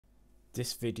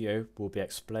This video will be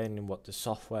explaining what the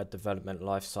software development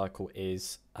lifecycle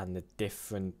is and the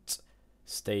different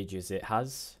stages it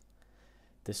has.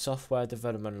 The software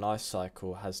development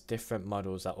lifecycle has different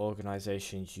models that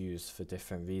organizations use for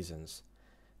different reasons.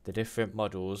 The different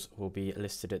models will be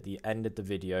listed at the end of the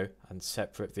video, and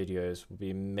separate videos will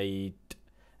be made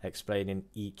explaining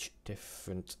each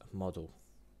different model.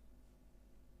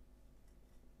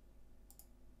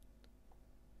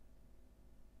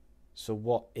 So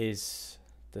what is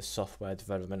the software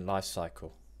development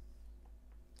lifecycle?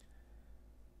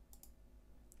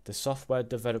 The software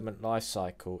development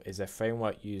lifecycle is a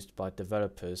framework used by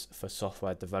developers for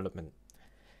software development.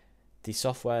 The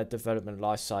software development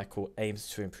lifecycle aims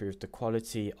to improve the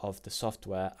quality of the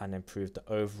software and improve the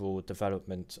overall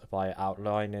development by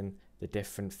outlining the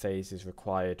different phases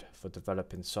required for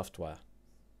developing software.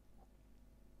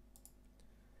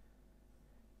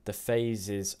 The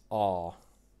phases are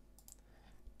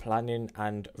planning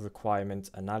and requirement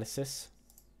analysis,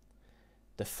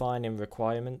 defining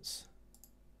requirements,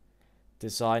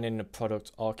 designing the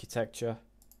product architecture,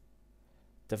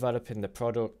 developing the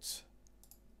product,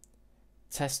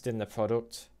 testing the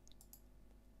product,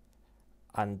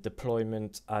 and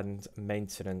deployment and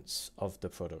maintenance of the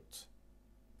product.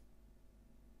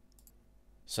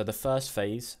 So the first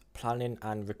phase, planning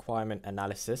and requirement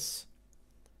analysis.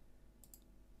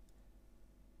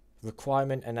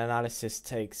 Requirement and analysis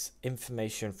takes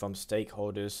information from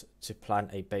stakeholders to plan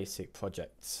a basic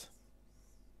project.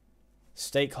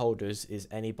 Stakeholders is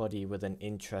anybody with an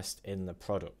interest in the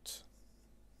product.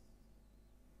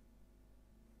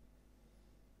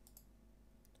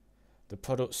 The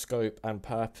product scope and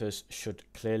purpose should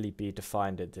clearly be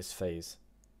defined at this phase.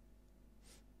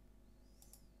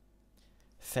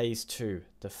 Phase 2,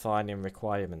 defining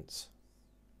requirements.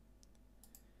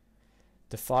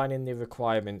 Defining the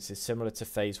requirements is similar to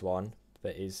phase 1,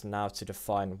 but is now to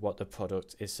define what the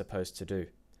product is supposed to do.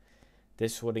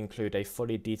 This would include a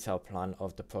fully detailed plan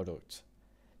of the product.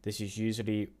 This is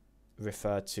usually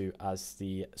referred to as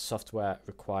the software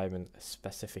requirement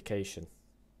specification.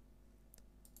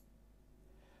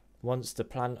 Once the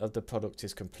plan of the product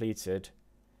is completed,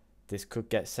 this could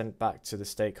get sent back to the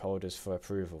stakeholders for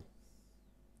approval.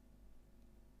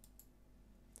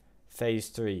 Phase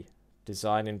 3,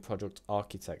 designing product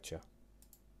architecture.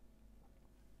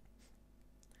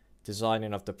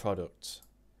 Designing of the product.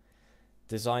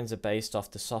 Designs are based off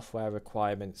the software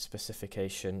requirement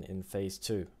specification in phase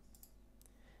 2.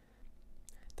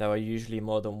 There are usually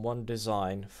more than one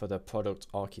design for the product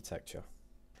architecture.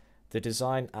 The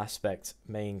design aspect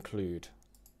may include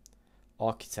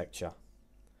architecture,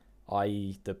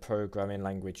 i.e. the programming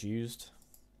language used,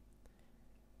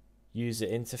 user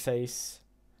interface,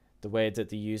 the way that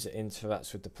the user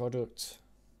interacts with the product,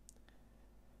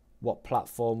 what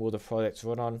platform will the product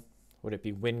run on, would it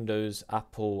be Windows,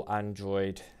 Apple,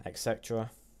 Android,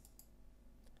 etc.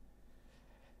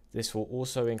 This will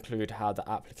also include how the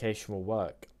application will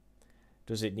work.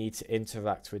 Does it need to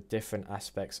interact with different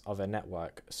aspects of a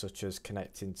network, such as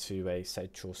connecting to a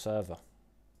central server?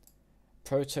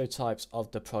 Prototypes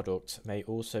of the product may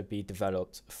also be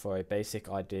developed for a basic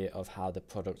idea of how the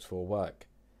product will work.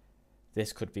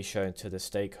 This could be shown to the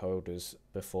stakeholders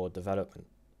before development.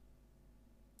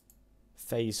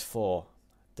 Phase 4,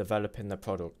 developing the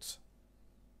product.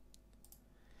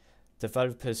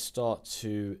 Developers start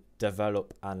to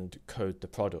develop and code the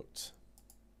product.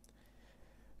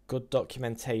 Good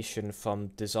documentation from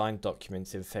design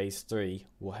documents in phase 3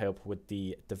 will help with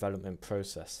the development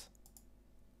process.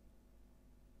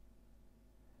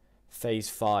 Phase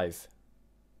 5,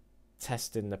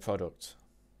 testing the product.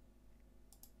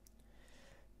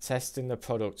 Testing the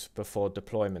product before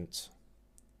deployment.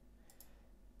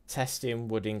 Testing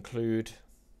would include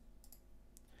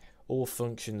all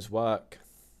functions work,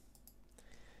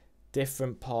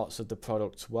 different parts of the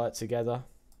product work together,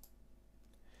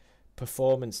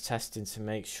 performance testing to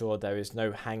make sure there is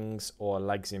no hangs or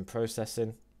lags in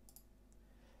processing.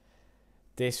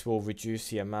 This will reduce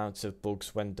the amount of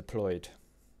bugs when deployed.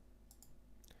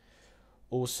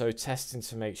 Also testing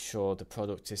to make sure the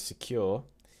product is secure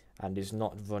and is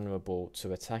not vulnerable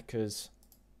to attackers.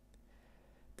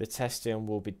 The testing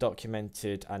will be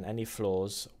documented and any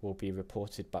flaws will be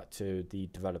reported back to the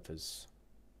developers.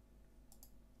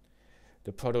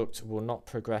 The product will not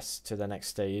progress to the next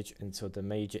stage until the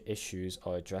major issues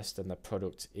are addressed and the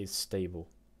product is stable.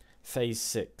 Phase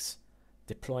 6,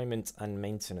 deployment and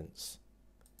maintenance.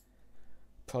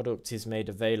 Product is made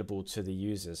available to the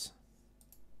users.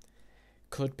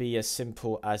 Could be as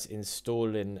simple as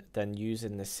installing then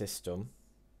using the system,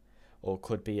 or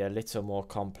could be a little more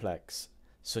complex,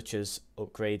 such as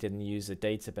upgrading the user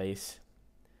database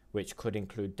which could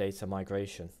include data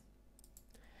migration.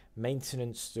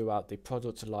 Maintenance throughout the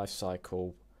product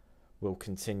lifecycle will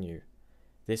continue.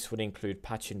 This would include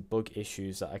patching bug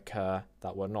issues that occur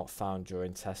that were not found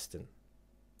during testing.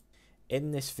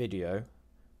 In this video,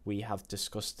 we have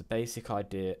discussed the basic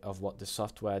idea of what the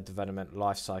software development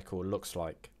lifecycle looks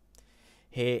like.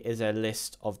 Here is a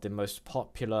list of the most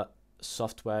popular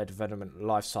software development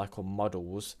lifecycle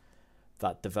models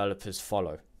that developers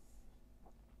follow.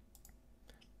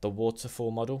 The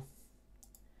waterfall model,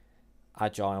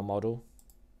 agile model,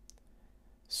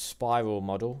 spiral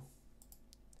model,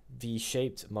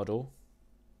 V-shaped model,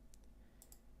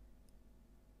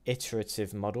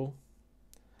 iterative model,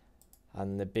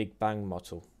 and the Big Bang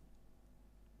model.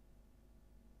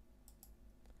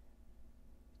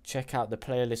 Check out the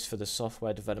playlist for the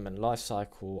software development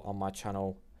lifecycle on my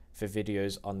channel for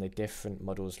videos on the different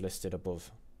models listed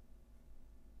above.